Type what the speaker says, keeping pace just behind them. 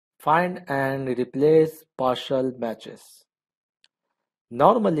Find and replace partial matches.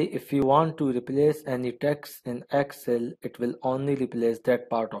 Normally, if you want to replace any text in Excel, it will only replace that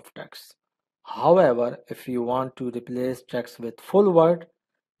part of text. However, if you want to replace text with full word,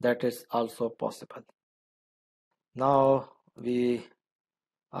 that is also possible. Now we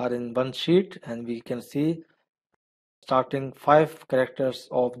are in one sheet and we can see starting 5 characters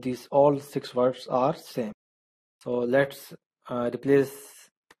of these all 6 words are same. So let's replace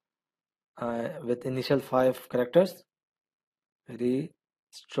with initial 5 characters.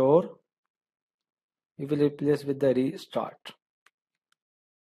 Restore, we will replace with the restart.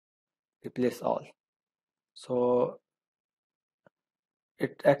 Replace all. So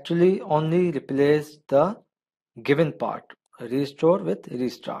it actually only replaced the given part. Restore with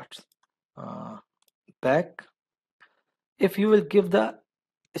restarts. Back. If you will give the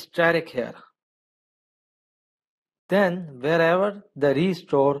static here, then wherever the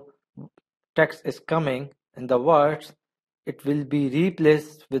restore text is coming in the words, it will be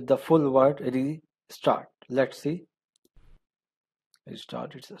replaced with the full word restart. Let's see.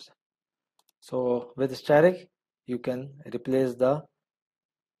 Restart it. So with static, you can replace the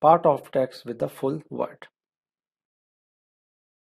part of text with the full word.